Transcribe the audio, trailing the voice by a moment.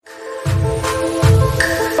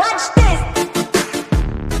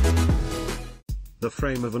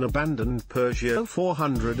frame of an abandoned Peugeot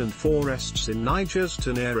 404 rests in Niger's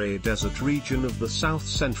Tenere desert region of the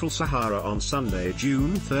south-central Sahara on Sunday,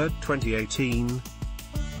 June 3, 2018.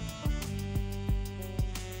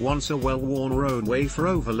 Once a well-worn roadway for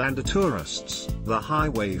overlander tourists, the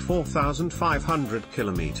Highway 4,500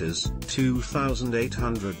 kilometers,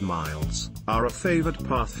 2,800 miles, are a favored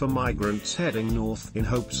path for migrants heading north in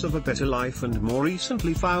hopes of a better life, and more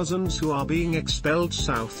recently thousands who are being expelled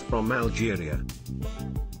south from Algeria.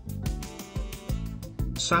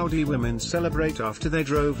 Saudi women celebrate after they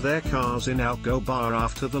drove their cars in Al-Gobar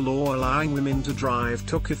after the law allowing women to drive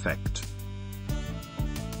took effect.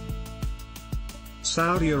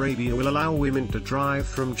 Saudi Arabia will allow women to drive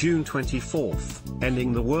from June 24,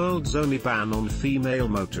 ending the world's only ban on female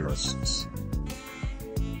motorists.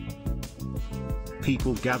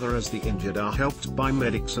 People gather as the injured are helped by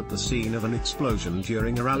medics at the scene of an explosion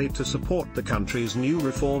during a rally to support the country's new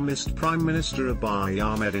reformist Prime Minister Abiy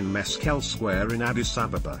Ahmed in Meskel Square in Addis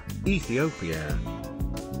Ababa, Ethiopia.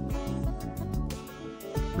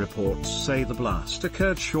 Reports say the blast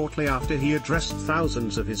occurred shortly after he addressed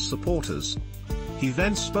thousands of his supporters. He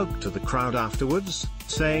then spoke to the crowd afterwards,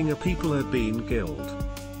 saying a people had been killed.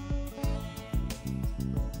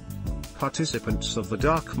 Participants of the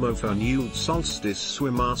Dark Mofo nude solstice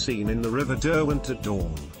swim are seen in the River Derwent at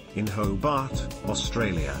dawn, in Hobart,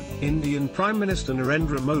 Australia. Indian Prime Minister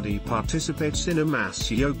Narendra Modi participates in a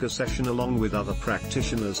mass yoga session along with other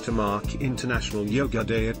practitioners to mark International Yoga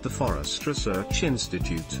Day at the Forest Research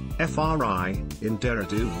Institute, FRI, in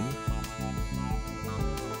Dehradun.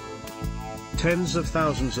 Tens of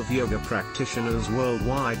thousands of yoga practitioners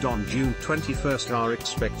worldwide on June 21 are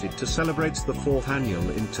expected to celebrate the 4th annual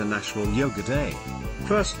International Yoga Day.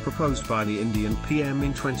 First proposed by the Indian PM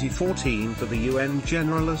in 2014 to the UN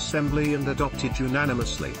General Assembly and adopted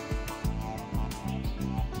unanimously.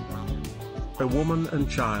 A woman and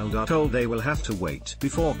child are told they will have to wait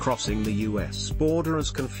before crossing the US border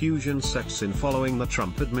as confusion sets in following the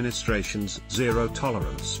Trump administration's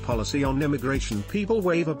zero-tolerance policy on immigration. People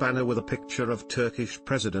wave a banner with a picture of Turkish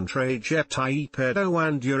President Recep Tayyip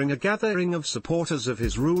Erdogan during a gathering of supporters of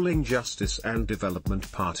his ruling Justice and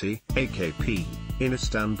Development Party, AKP, in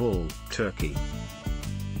Istanbul, Turkey.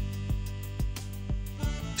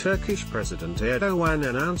 Turkish President Erdogan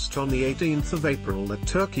announced on the 18th of April that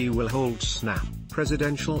Turkey will hold snap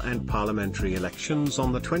presidential and parliamentary elections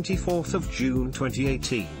on the 24th of June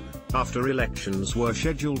 2018, after elections were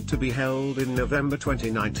scheduled to be held in November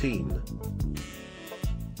 2019.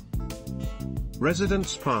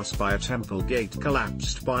 Residents pass by a temple gate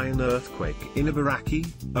collapsed by an earthquake in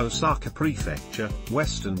Ibaraki, Osaka Prefecture,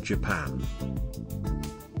 Western Japan.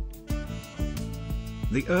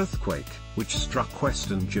 The earthquake, which struck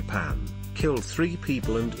western Japan, killed 3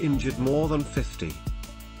 people and injured more than 50.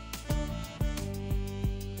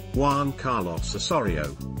 Juan Carlos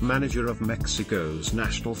Osorio, manager of Mexico's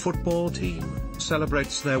national football team,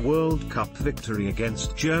 celebrates their World Cup victory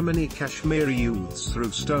against Germany. Kashmiri youths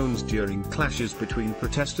threw stones during clashes between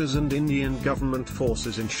protesters and Indian government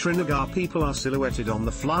forces in Srinagar. People are silhouetted on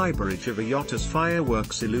the flybridge of a yacht as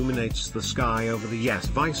fireworks illuminates the sky over the Yas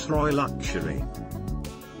Viceroy luxury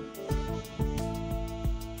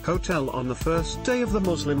hotel on the first day of the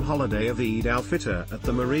Muslim holiday of Eid al-Fitr at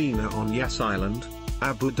the marina on Yas Island,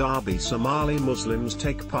 Abu Dhabi. Somali Muslims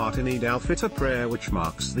take part in Eid al-Fitr prayer, which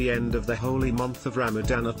marks the end of the holy month of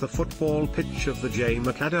Ramadan, at the football pitch of the J.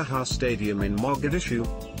 Makadaha Stadium in Mogadishu.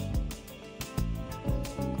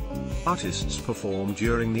 Artists perform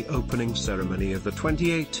during the opening ceremony of the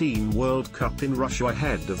 2018 World Cup in Russia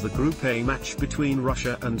ahead of the Group A match between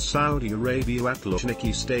Russia and Saudi Arabia at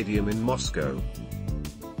Luzhniki Stadium in Moscow.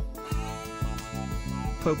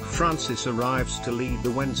 Pope Francis arrives to lead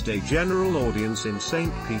the Wednesday general audience in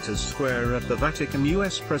St. Peter's Square at the Vatican.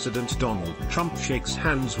 US President Donald Trump shakes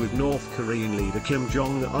hands with North Korean leader Kim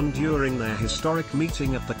Jong-un during their historic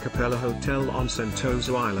meeting at the Capella Hotel on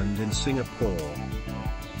Sentosa Island in Singapore.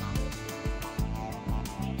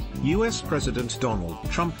 US President Donald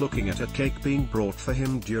Trump looking at a cake being brought for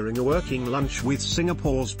him during a working lunch with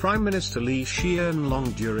Singapore's Prime Minister Lee Hsien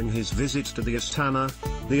Loong during his visit to the Astana,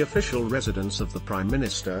 the official residence of the Prime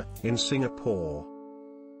Minister, in Singapore.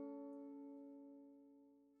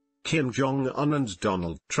 Kim Jong-un and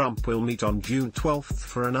Donald Trump will meet on June 12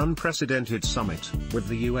 for an unprecedented summit, with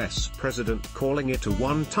the US President calling it a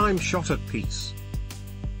one-time shot at peace.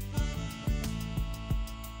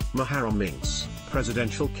 Muharrem Ince,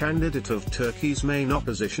 presidential candidate of Turkey's main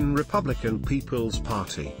opposition Republican People's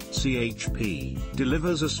Party (CHP),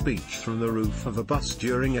 delivers a speech from the roof of a bus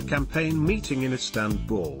during a campaign meeting in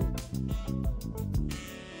Istanbul.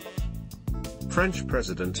 French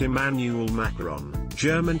President Emmanuel Macron,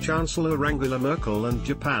 German Chancellor Angela Merkel and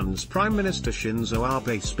Japan's Prime Minister Shinzo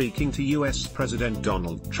Abe speaking to US President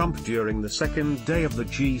Donald Trump during the second day of the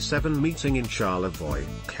G7 meeting in Charlevoix,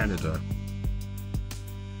 Canada.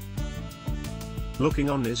 Looking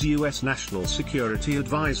on is US National Security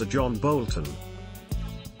Advisor John Bolton.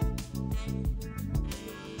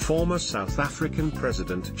 Former South African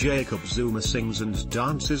President Jacob Zuma sings and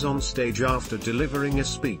dances on stage after delivering a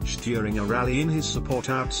speech during a rally in his support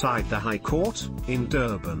outside the High Court, in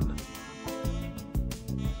Durban.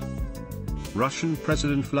 Russian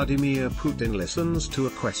President Vladimir Putin listens to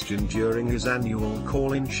a question during his annual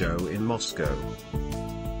call-in show in Moscow.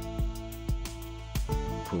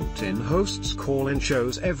 Putin hosts call-in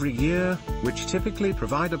shows every year, which typically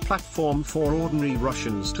provide a platform for ordinary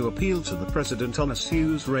Russians to appeal to the president on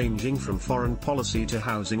issues ranging from foreign policy to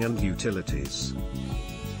housing and utilities.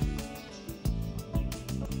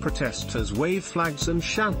 Protesters wave flags and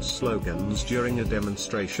shout slogans during a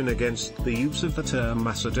demonstration against the use of the term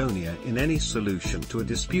Macedonia in any solution to a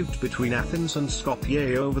dispute between Athens and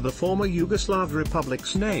Skopje over the former Yugoslav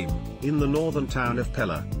Republic's name, in the northern town of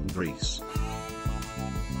Pella, Greece.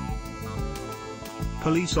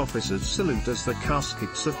 Police officers salute as the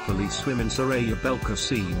caskets of policewomen Soraya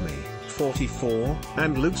Belkacemi, 44,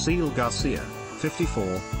 and Lucille Garcia,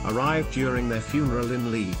 54, arrived during their funeral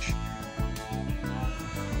in Liege.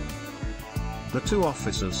 The two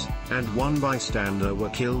officers, and one bystander were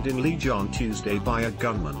killed in Liege on Tuesday by a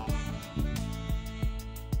gunman.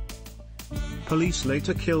 Police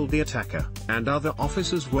later killed the attacker, and other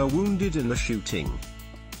officers were wounded in the shooting.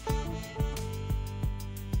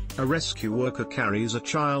 A rescue worker carries a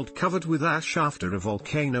child covered with ash after a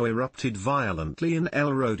volcano erupted violently in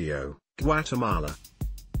El Rodeo, Guatemala.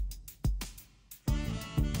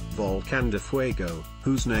 Volcán de Fuego,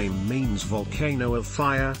 whose name means volcano of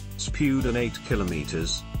fire, spewed an 8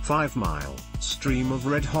 kilometers, 5-mile, stream of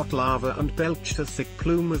red-hot lava and belched a thick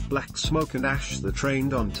plume of black smoke and ash that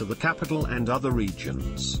rained onto the capital and other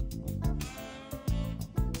regions.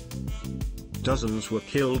 Dozens were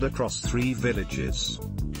killed across 3 villages.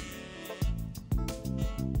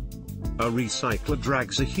 A recycler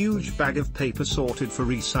drags a huge bag of paper sorted for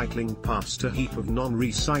recycling past a heap of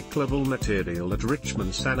non-recyclable material at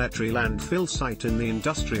Richmond Sanitary Landfill site in the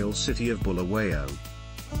industrial city of Bulawayo.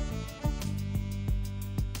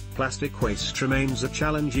 Plastic waste remains a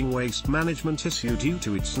challenging waste management issue due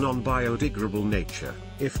to its non-biodegradable nature.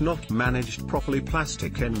 If not managed properly,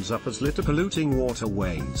 plastic ends up as litter polluting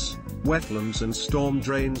waterways, wetlands and storm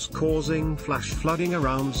drains, causing flash flooding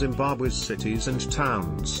around Zimbabwe's cities and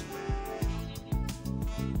towns.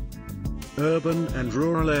 Urban and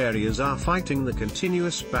rural areas are fighting the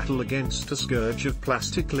continuous battle against a scourge of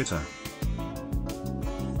plastic litter.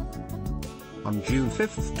 On June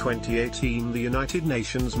 5, 2018, the United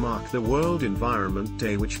Nations marked the World Environment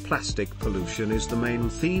Day, which plastic pollution is the main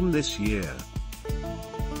theme this year.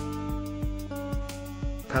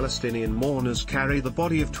 Palestinian mourners carry the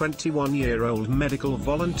body of 21-year-old medical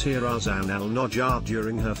volunteer Azan al-Najjar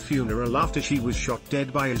during her funeral after she was shot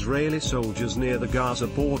dead by Israeli soldiers near the Gaza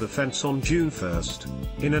border fence on June 1,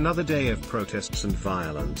 in another day of protests and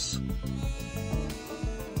violence.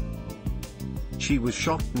 She was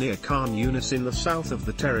shot near Khan Yunis in the south of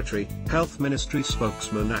the territory, Health Ministry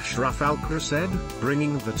spokesman Ashraf Al-Qura said,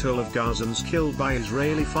 bringing the toll of Gazans killed by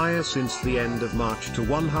Israeli fire since the end of March to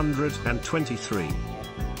 123.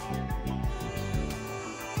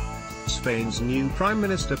 Spain's new Prime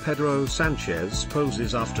Minister Pedro Sánchez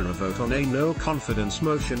poses after a vote on a no-confidence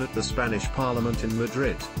motion at the Spanish Parliament in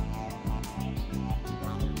Madrid.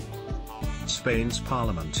 Spain's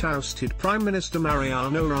parliament ousted Prime Minister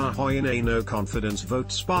Mariano Rajoy in a no-confidence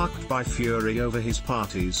vote sparked by fury over his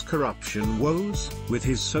party's corruption woes, with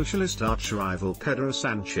his socialist arch-rival Pedro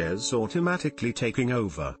Sánchez automatically taking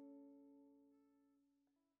over.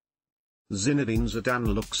 Zinedine Zidane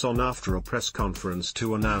looks on after a press conference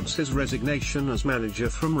to announce his resignation as manager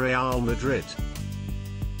from Real Madrid.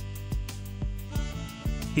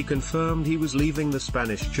 He confirmed he was leaving the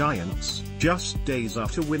Spanish Giants, just days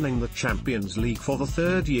after winning the Champions League for the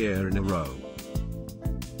 3rd year in a row.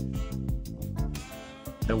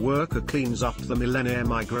 A worker cleans up the Millennium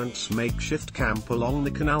migrants' makeshift camp along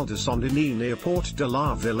the Canal de Saint-Denis near Porte de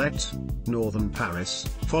la Villette, northern Paris,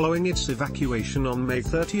 following its evacuation on May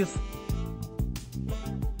 30.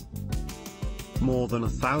 More than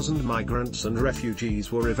 1,000 migrants and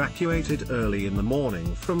refugees were evacuated early in the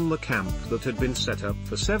morning from the camp that had been set up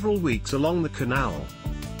for several weeks along the canal.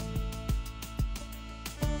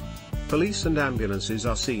 Police and ambulances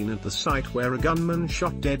are seen at the site where a gunman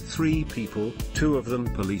shot dead 3 people, 2 of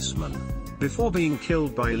them policemen. before being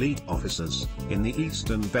killed by elite officers, in the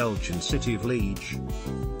eastern Belgian city of Liege.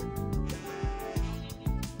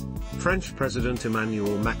 French President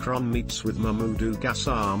Emmanuel Macron meets with Mamadou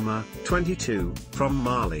Gassama, 22, from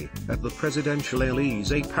Mali, at the presidential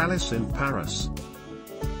Élysée Palace in Paris.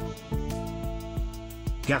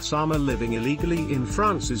 Gassama, living illegally in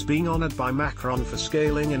France, is being honored by Macron for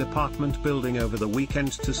scaling an apartment building over the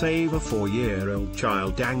weekend to save a 4-year-old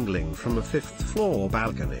child dangling from a 5th-floor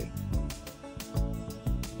balcony.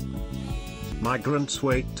 Migrants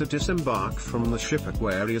wait to disembark from the ship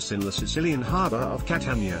Aquarius in the Sicilian harbour of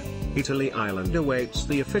Catania, Italy. Island awaits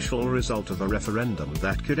the official result of a referendum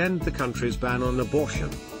that could end the country's ban on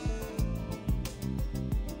abortion.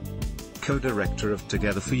 Co-director of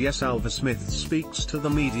Together for Yes Alva Smith speaks to the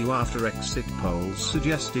media after exit polls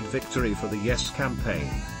suggested victory for the Yes campaign.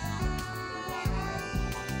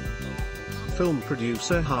 Film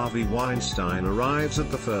producer Harvey Weinstein arrives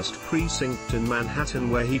at the first precinct in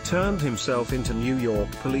Manhattan, where he turned himself into New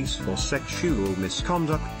York police for sexual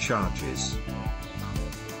misconduct charges.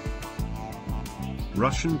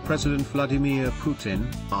 Russian President Vladimir Putin,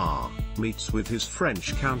 meets with his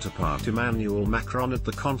French counterpart Emmanuel Macron at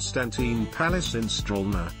the Constantine Palace in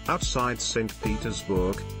Strelna, outside St.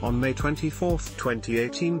 Petersburg, on May 24,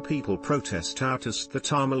 2018. People protest oust the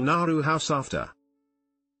Tamil Nadu House after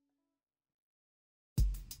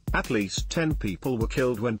at least 10 people were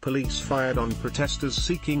killed when police fired on protesters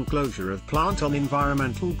seeking closure of plant on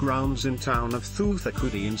environmental grounds in town of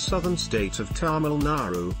Thoothukudi in southern state of Tamil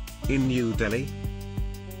Nadu, in New Delhi.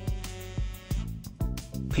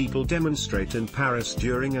 People demonstrate in Paris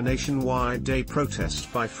during a nationwide day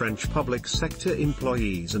protest by French public sector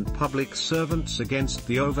employees and public servants against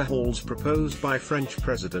the overhauls proposed by French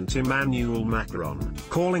President Emmanuel Macron,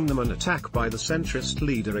 calling them an attack by the centrist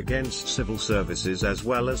leader against civil services as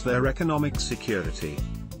well as their economic security.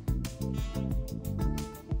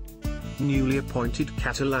 Newly appointed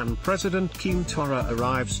Catalan President Quim Torra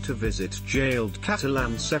arrives to visit jailed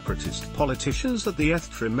Catalan separatist politicians at the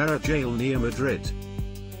Tenere jail near Madrid.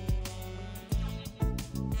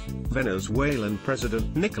 Venezuelan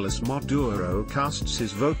President Nicolas Maduro casts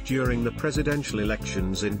his vote during the presidential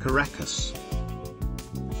elections in Caracas.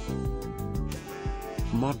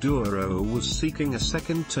 Maduro was seeking a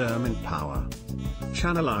second term in power.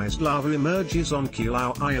 Channelized lava emerges on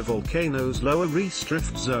Kilauea volcano's lower Reef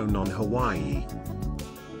drift zone on Hawaii.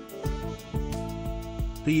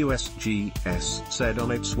 The USGS said on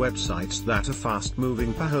its website that a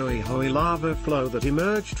fast-moving Pahoehoe lava flow that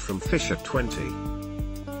emerged from Fissure 20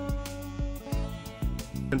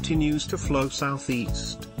 continues to flow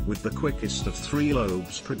southeast, with the quickest of 3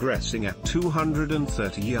 lobes progressing at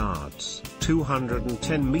 230 yards,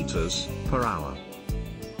 210 meters, per hour.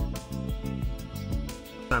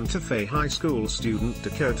 Santa Fe High School student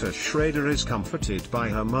Dakota Schrader is comforted by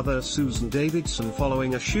her mother Susan Davidson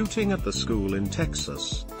following a shooting at the school in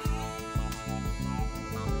Texas.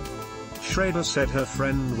 Schrader said her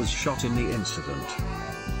friend was shot in the incident.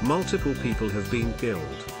 Multiple people have been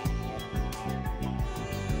killed.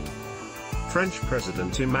 French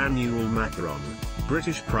President Emmanuel Macron,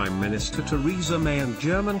 British Prime Minister Theresa May and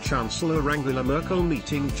German Chancellor Angela Merkel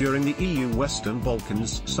meeting during the EU Western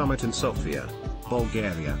Balkans Summit in Sofia,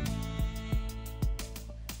 Bulgaria.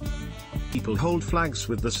 People hold flags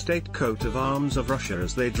with the state coat of arms of Russia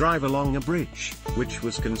as they drive along a bridge, which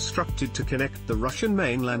was constructed to connect the Russian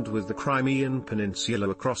mainland with the Crimean Peninsula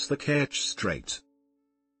across the Kerch Strait.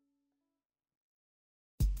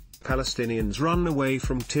 Palestinians run away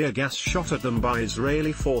from tear gas shot at them by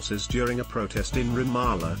Israeli forces during a protest in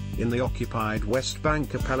Ramallah, in the occupied West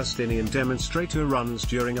Bank. A Palestinian demonstrator runs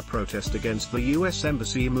during a protest against the U.S.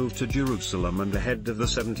 Embassy move to Jerusalem and ahead of the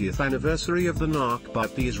 70th anniversary of the Nakba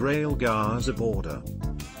at the Israel-Gaza border.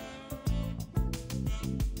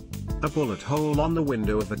 A bullet hole on the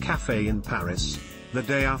window of a cafe in Paris, the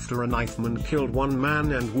day after a knifeman killed 1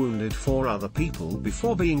 man and wounded 4 other people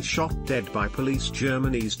before being shot dead by police.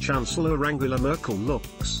 Germany's Chancellor Angela Merkel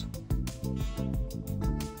looks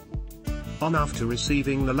on after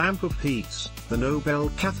receiving the Lamp of Peace, the Nobel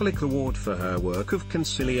Catholic Award for her work of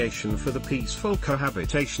conciliation for the peaceful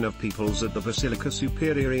cohabitation of peoples at the Basilica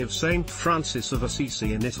Superiore of St. Francis of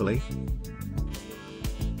Assisi in Italy.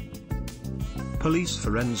 Police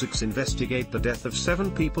forensics investigate the death of 7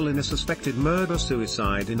 people in a suspected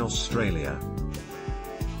murder-suicide in Australia.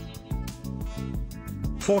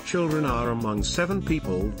 4 children are among 7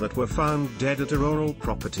 people that were found dead at a rural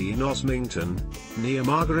property in Osmington, near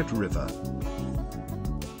Margaret River.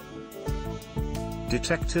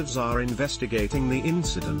 Detectives are investigating the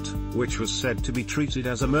incident, which was said to be treated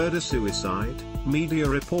as a murder-suicide, media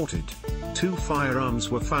reported. 2 firearms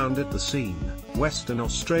were found at the scene, Western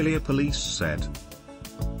Australia police said.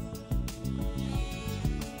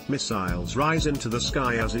 Missiles rise into the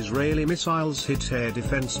sky as Israeli missiles hit air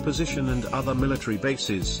defense position and other military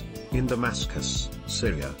bases in Damascus,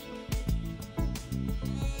 Syria.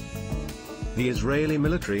 The Israeli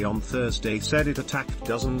military on Thursday said it attacked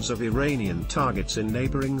dozens of Iranian targets in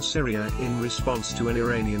neighboring Syria in response to an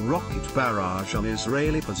Iranian rocket barrage on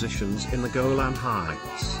Israeli positions in the Golan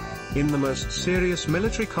Heights, in the most serious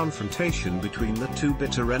military confrontation between the two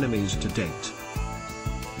bitter enemies to date.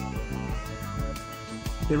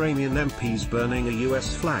 Iranian MPs burning a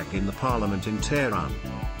US flag in the parliament in Tehran.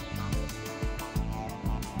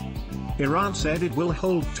 Iran said it will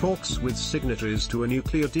hold talks with signatories to a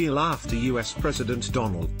nuclear deal after US President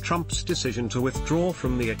Donald Trump's decision to withdraw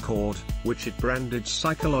from the accord, which it branded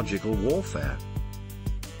psychological warfare.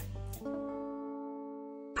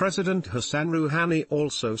 President Hassan Rouhani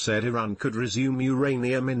also said Iran could resume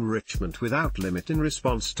uranium enrichment without limit in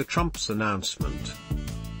response to Trump's announcement.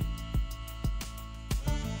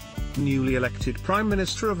 Newly elected Prime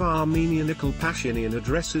Minister of Armenia Nikol Pashinyan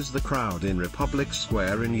addresses the crowd in Republic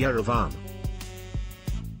Square in Yerevan.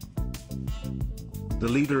 The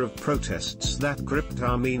leader of protests that gripped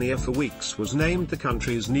Armenia for weeks was named the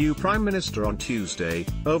country's new prime minister on Tuesday,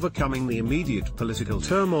 overcoming the immediate political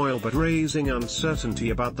turmoil but raising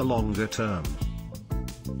uncertainty about the longer term.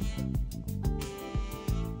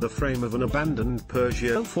 The frame of an abandoned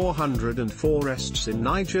Peugeot 404 rests in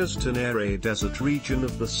Niger's Tenere desert region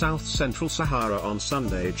of the south-central Sahara on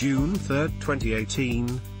Sunday, June 3,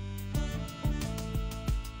 2018.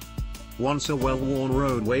 Once a well-worn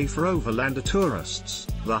roadway for overlander tourists,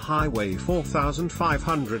 the highway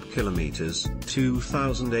 4,500 kilometers,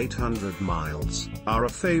 2,800 miles, are a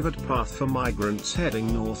favored path for migrants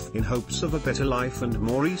heading north in hopes of a better life, and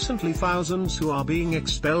more recently thousands who are being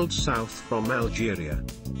expelled south from Algeria.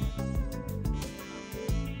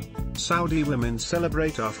 Saudi women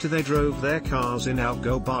celebrate after they drove their cars in Al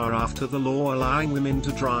Gobar after the law allowing women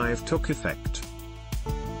to drive took effect.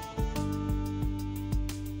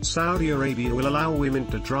 Saudi Arabia will allow women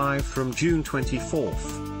to drive from June 24,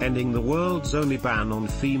 ending the world's only ban on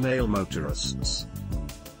female motorists.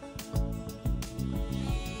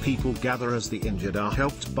 People gather as the injured are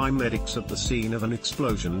helped by medics at the scene of an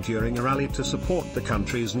explosion during a rally to support the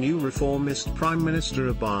country's new reformist Prime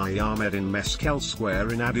Minister Abiy Ahmed in Meskel Square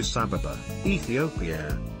in Addis Ababa,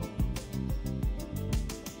 Ethiopia.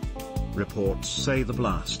 Reports say the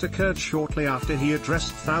blast occurred shortly after he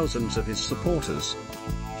addressed thousands of his supporters.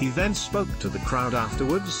 He then spoke to the crowd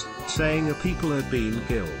afterwards, saying people had been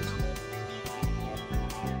killed.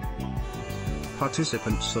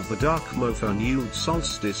 Participants of the Dark Mofo New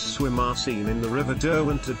Solstice swim are seen in the River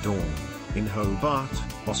Derwent at dawn. In Hobart,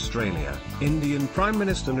 Australia, Indian Prime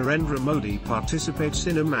Minister Narendra Modi participates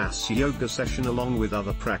in a mass yoga session along with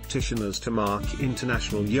other practitioners to mark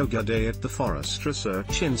International Yoga Day at the Forest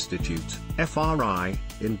Research Institute, FRI,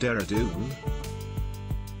 in Dehradun.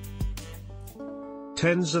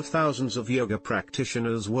 Tens of thousands of yoga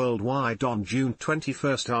practitioners worldwide on June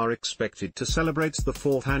 21 are expected to celebrate the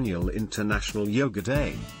 4th annual International Yoga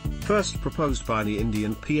Day, first proposed by the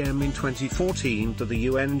Indian PM in 2014 to the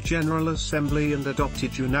UN General Assembly and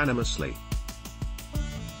adopted unanimously.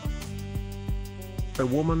 A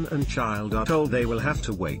woman and child are told they will have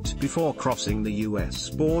to wait before crossing the US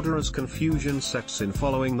border as confusion sets in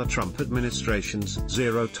following the Trump administration's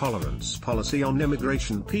zero-tolerance policy on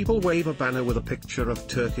immigration. People wave a banner with a picture of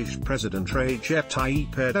Turkish President Recep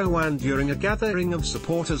Tayyip Erdogan during a gathering of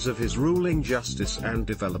supporters of his ruling Justice and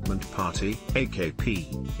Development Party,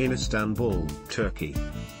 AKP, in Istanbul, Turkey.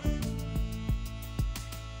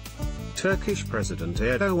 Turkish President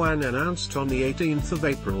Erdogan announced on the 18th of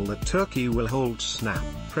April that Turkey will hold snap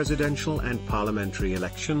presidential and parliamentary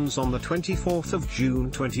elections on the 24th of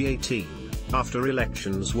June 2018, after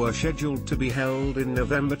elections were scheduled to be held in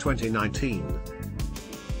November 2019.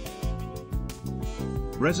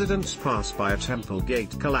 Residents pass by a temple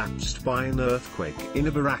gate collapsed by an earthquake in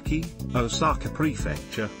Ibaraki, Osaka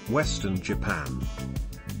Prefecture, Western Japan.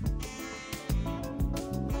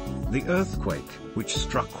 The earthquake, which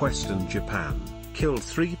struck western Japan, killed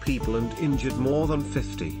 3 people and injured more than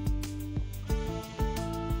 50.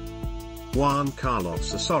 Juan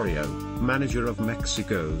Carlos Osorio, manager of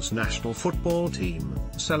Mexico's national football team,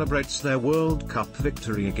 celebrates their World Cup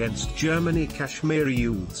victory against Germany. Kashmiri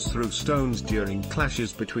youths threw stones during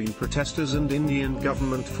clashes between protesters and Indian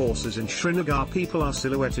government forces in Srinagar. People are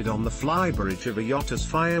silhouetted on the flybridge of a yacht as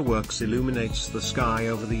fireworks illuminates the sky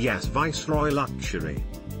over the yacht Viceroy Luxury.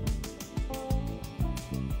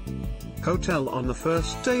 Hotel on the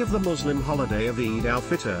first day of the Muslim holiday of Eid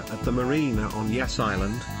al-Fitr at the marina on Yas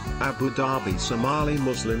Island, Abu Dhabi. Somali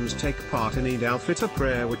Muslims take part in Eid al-Fitr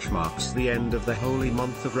prayer, which marks the end of the holy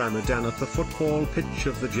month of Ramadan, at the football pitch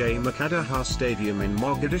of the J. Makadaha Stadium in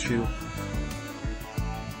Mogadishu.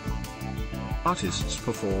 Artists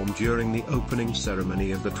performed during the opening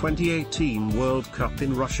ceremony of the 2018 World Cup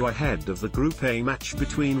in Russia ahead of the Group A match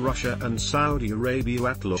between Russia and Saudi Arabia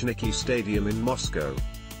at Luzhniki Stadium in Moscow.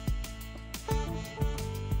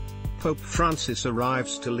 Pope Francis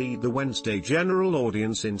arrives to lead the Wednesday general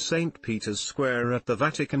audience in St. Peter's Square at the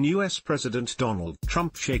Vatican. U.S. President Donald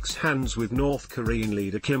Trump shakes hands with North Korean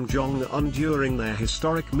leader Kim Jong-un during their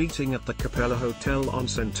historic meeting at the Capella Hotel on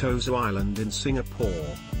Sentosa Island in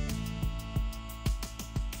Singapore.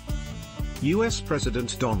 U.S.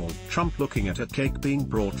 President Donald Trump looking at a cake being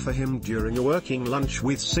brought for him during a working lunch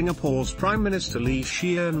with Singapore's Prime Minister Lee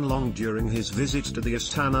Hsien Loong during his visit to the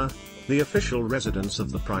Astana, the official residence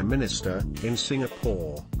of the Prime Minister, in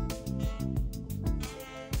Singapore.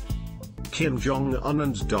 Kim Jong-un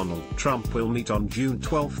and Donald Trump will meet on June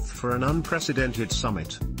 12 for an unprecedented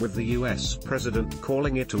summit, with the U.S. President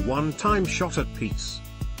calling it a one-time shot at peace.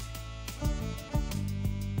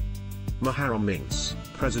 Muharrem Ince,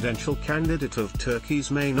 presidential candidate of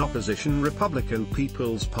Turkey's main opposition Republican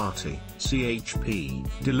People's Party,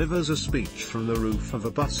 CHP, delivers a speech from the roof of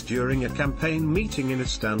a bus during a campaign meeting in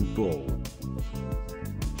Istanbul.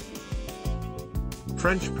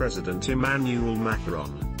 French President Emmanuel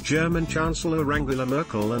Macron, German Chancellor Angela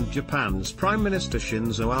Merkel and Japan's Prime Minister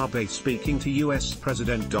Shinzo Abe speaking to U.S.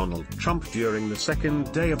 President Donald Trump during the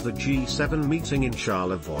second day of the G7 meeting in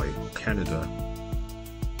Charlevoix, Canada.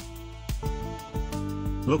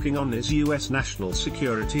 Looking on is U.S. National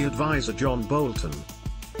Security Advisor John Bolton.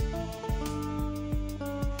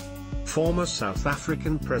 Former South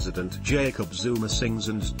African President Jacob Zuma sings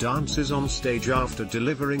and dances on stage after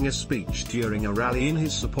delivering a speech during a rally in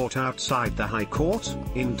his support outside the High Court,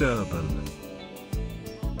 in Durban.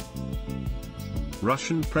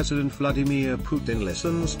 Russian President Vladimir Putin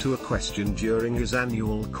listens to a question during his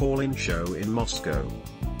annual call-in show in Moscow.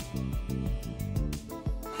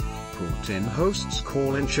 Putin hosts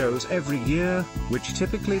call-in shows every year, which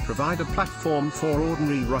typically provide a platform for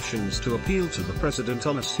ordinary Russians to appeal to the president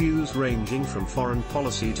on issues ranging from foreign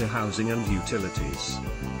policy to housing and utilities.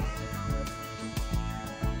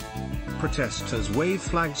 Protesters wave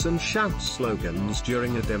flags and shout slogans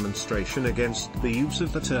during a demonstration against the use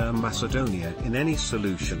of the term Macedonia in any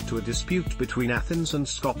solution to a dispute between Athens and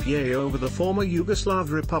Skopje over the former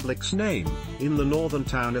Yugoslav Republic's name, in the northern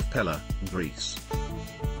town of Pella, Greece.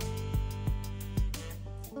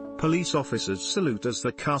 Police officers salute as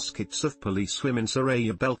the caskets of policewomen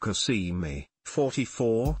Soraya Belkacemi,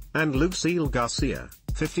 44, and Lucille Garcia,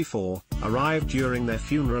 54, arrived during their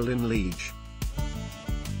funeral in Liege.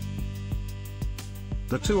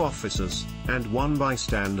 The two officers, and one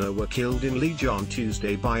bystander, were killed in Liege on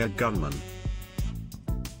Tuesday by a gunman.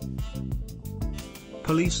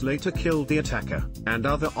 Police later killed the attacker, and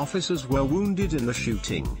other officers were wounded in the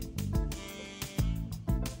shooting.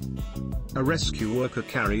 A rescue worker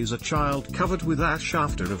carries a child covered with ash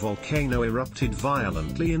after a volcano erupted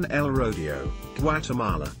violently in El Rodeo,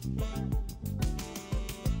 Guatemala.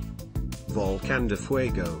 Volcán de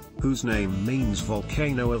Fuego, whose name means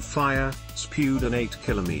volcano of fire, spewed an 8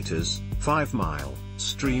 kilometers, 5-mile,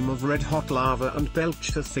 stream of red-hot lava and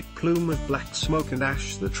belched a thick plume of black smoke and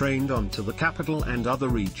ash that rained onto the capital and other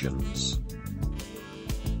regions.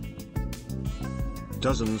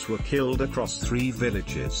 Dozens were killed across 3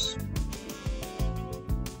 villages.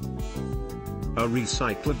 A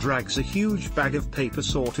recycler drags a huge bag of paper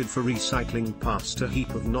sorted for recycling past a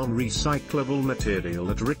heap of non-recyclable material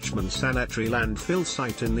at Richmond Sanitary landfill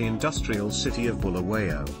site in the industrial city of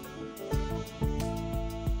Bulawayo.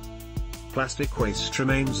 Plastic waste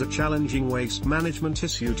remains a challenging waste management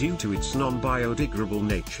issue due to its non-biodegradable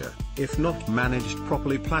nature. If not managed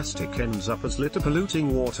properly, plastic ends up as litter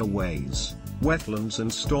polluting waterways, wetlands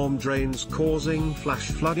and storm drains, causing flash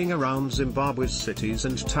flooding around Zimbabwe's cities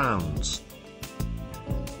and towns.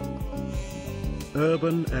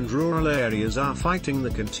 Urban and rural areas are fighting the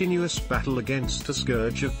continuous battle against a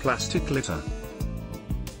scourge of plastic litter.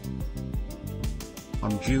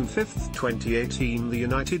 On June 5, 2018, the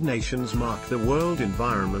United Nations marked the World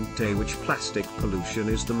Environment Day, which plastic pollution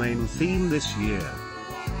is the main theme this year.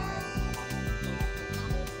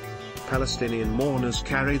 Palestinian mourners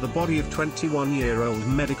carry the body of 21-year-old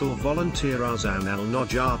medical volunteer Azan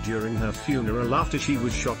al-Najjar during her funeral after she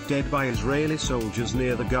was shot dead by Israeli soldiers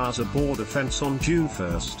near the Gaza border fence on June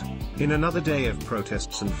 1, in another day of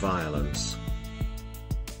protests and violence.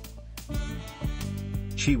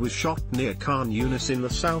 She was shot near Khan Yunis in the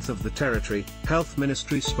south of the territory, Health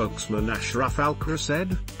Ministry spokesman Ashraf Al-Qura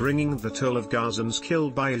said, bringing the toll of Gazans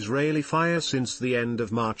killed by Israeli fire since the end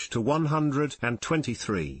of March to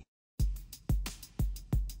 123.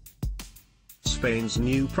 Spain's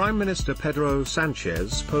new Prime Minister Pedro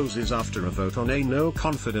Sánchez poses after a vote on a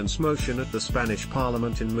no-confidence motion at the Spanish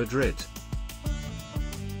Parliament in Madrid.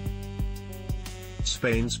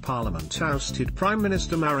 Spain's parliament ousted Prime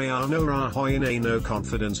Minister Mariano Rajoy in a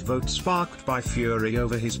no-confidence vote sparked by fury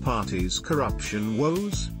over his party's corruption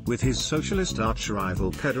woes, with his socialist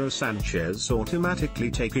arch-rival Pedro Sánchez automatically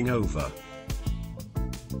taking over.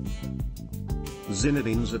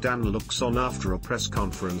 Zinedine Zidane looks on after a press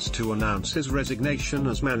conference to announce his resignation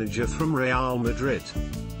as manager from Real Madrid.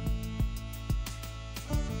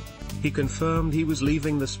 He confirmed he was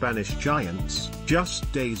leaving the Spanish Giants,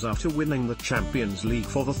 just days after winning the Champions League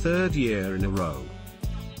for the third year in a row.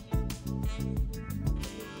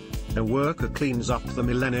 A worker cleans up the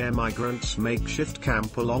Millénaire migrants' makeshift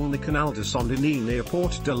camp along the Canal de Saint-Denis near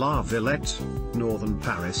Porte de la Villette, northern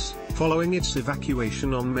Paris, following its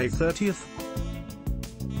evacuation on May 30.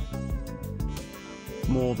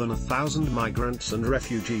 More than 1,000 migrants and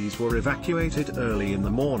refugees were evacuated early in the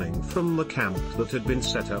morning from the camp that had been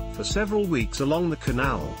set up for several weeks along the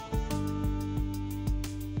canal.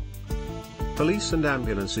 Police and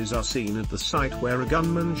ambulances are seen at the site where a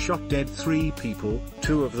gunman shot dead 3 people,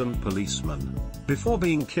 2 of them policemen, before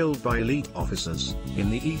being killed by elite officers, in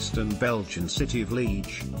the eastern Belgian city of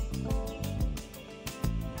Liege.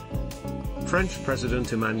 French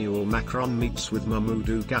President Emmanuel Macron meets with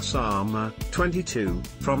Mamadou Gassama, 22,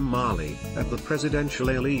 from Mali, at the presidential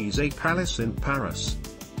Élysée Palace in Paris.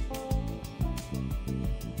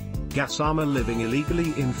 Gassama, living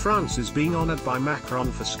illegally in France, is being honored by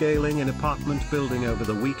Macron for scaling an apartment building over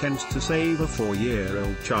the weekend to save a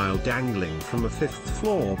 4-year-old child dangling from a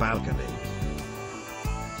 5th-floor balcony.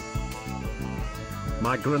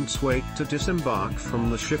 Migrants wait to disembark from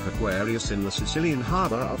the ship Aquarius in the Sicilian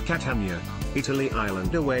harbour of Catania, Italy.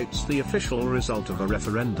 Island awaits the official result of a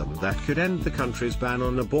referendum that could end the country's ban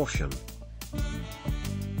on abortion.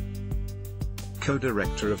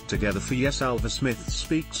 Co-director of Together for Yes Alva Smith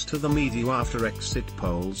speaks to the media after exit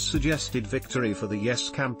polls suggested victory for the Yes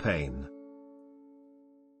campaign.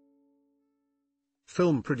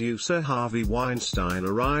 Film producer Harvey Weinstein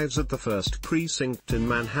arrives at the 1st Precinct in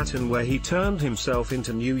Manhattan, where he turned himself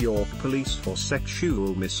into New York police for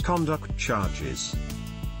sexual misconduct charges.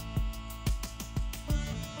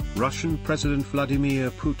 Russian President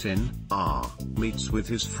Vladimir Putin, meets with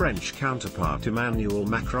his French counterpart Emmanuel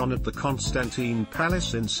Macron at the Constantine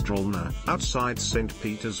Palace in Strelna, outside St.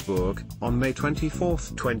 Petersburg, on May 24,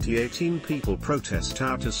 2018. People protest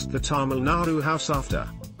out at the Tamil Nadu house after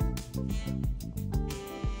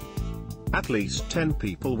at least 10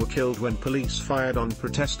 people were killed when police fired on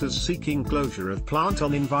protesters seeking closure of plant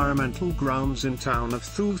on environmental grounds in town of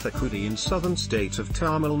Thoothukudi in southern state of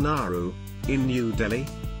Tamil Nadu, in New Delhi.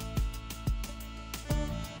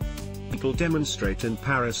 People demonstrate in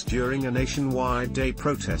Paris during a nationwide day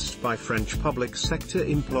protest by French public sector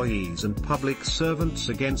employees and public servants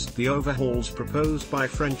against the overhauls proposed by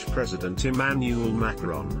French President Emmanuel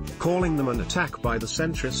Macron, calling them an attack by the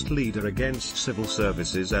centrist leader against civil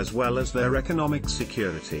services as well as their economic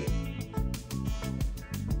security.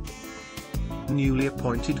 Newly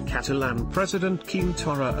appointed Catalan President Quim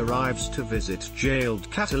Torra arrives to visit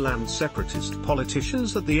jailed Catalan separatist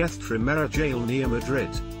politicians at the Tremera jail near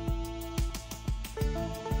Madrid.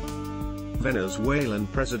 Venezuelan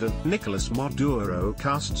President Nicolas Maduro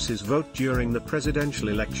casts his vote during the presidential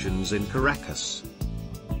elections in Caracas.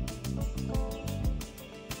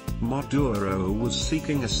 Maduro was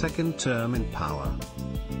seeking a second term in power.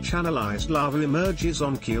 Channelized lava emerges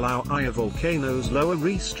on Kilauea volcano's lower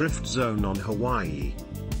Reef Drift zone on Hawaii.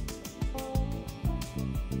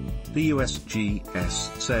 The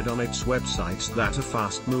USGS said on its website that a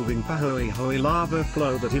fast-moving Pahoehoe lava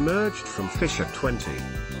flow that emerged from Fissure 20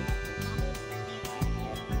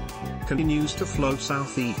 continues to flow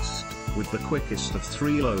southeast, with the quickest of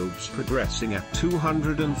 3 lobes progressing at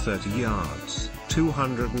 230 yards,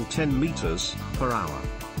 210 meters, per hour.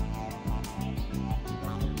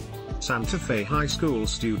 Santa Fe High School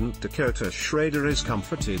student Dakota Schrader is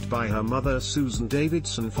comforted by her mother Susan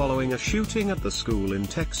Davidson following a shooting at the school in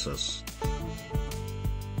Texas.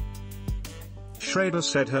 Schrader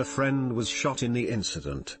said her friend was shot in the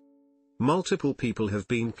incident. Multiple people have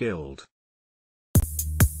been killed.